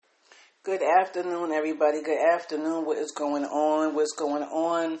Good afternoon, everybody. Good afternoon. What is going on? What's going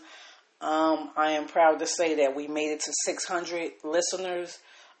on? I am proud to say that we made it to 600 listeners,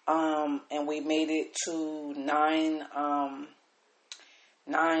 and we made it to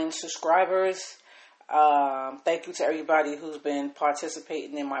nine subscribers. Thank you to everybody who's been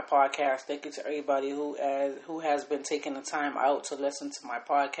participating in my podcast. Thank you to everybody who has been taking the time out to listen to my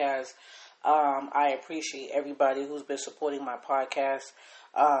podcast. I appreciate everybody who's been supporting my podcast.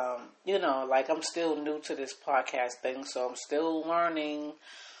 I'm still new to this podcast thing, so I'm still learning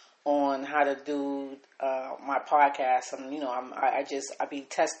on how to do my podcast. I be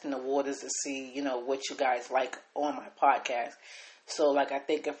testing the waters to see, what you guys like on my podcast. So, I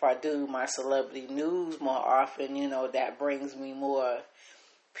think if I do my celebrity news more often, that brings me more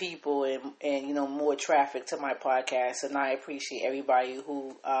people and more traffic to my podcast. And I appreciate everybody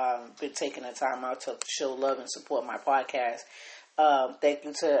who been taking the time out to show love and support my podcast. Thank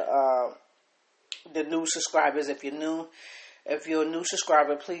you to the new subscribers. If you're a new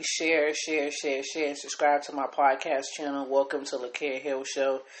subscriber, please share, and subscribe to my podcast channel. Welcome to LaCare Hill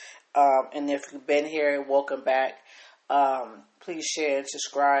Show. And if you've been here, welcome back. Please share and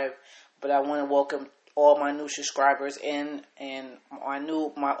subscribe. But I want to welcome all my new subscribers and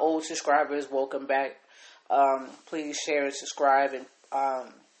my old subscribers. Welcome back. Please share and subscribe, and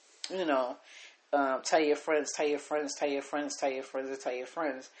tell your friends.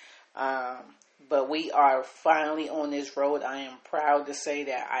 But we are finally on this road. I am proud to say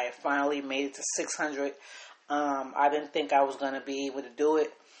that I finally made it to 600. I didn't think I was going to be able to do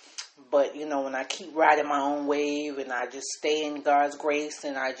it. But, when I keep riding my own wave and I just stay in God's grace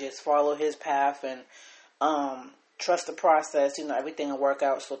and I just follow His path and trust the process, everything will work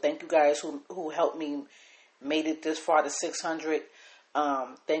out. So thank you guys who helped me made it this far to 600.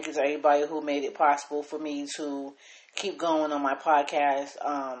 Thank you to everybody who made it possible for me to keep going on my podcast.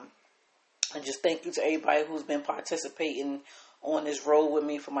 And just thank you to everybody who's been participating on this road with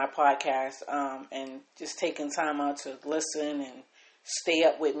me for my podcast, and just taking time out to listen and stay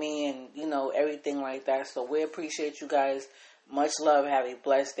up with me and, everything like that. So we appreciate you guys. Much love. Have a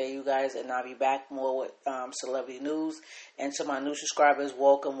blessed day, you guys. And I'll be back more with celebrity news. And to my new subscribers,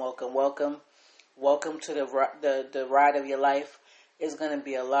 welcome. Welcome to the ride of your life. It's going to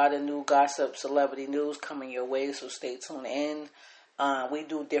be a lot of new gossip, celebrity news coming your way, so stay tuned in. We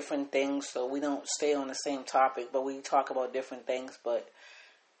do different things, so we don't stay on the same topic, but we talk about different things. But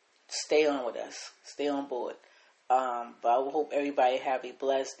stay on with us. Stay on board. But I hope everybody have a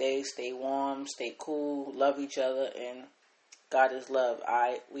blessed day. Stay warm, stay cool, love each other, and God is love.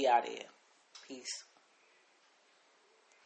 We out here. Peace.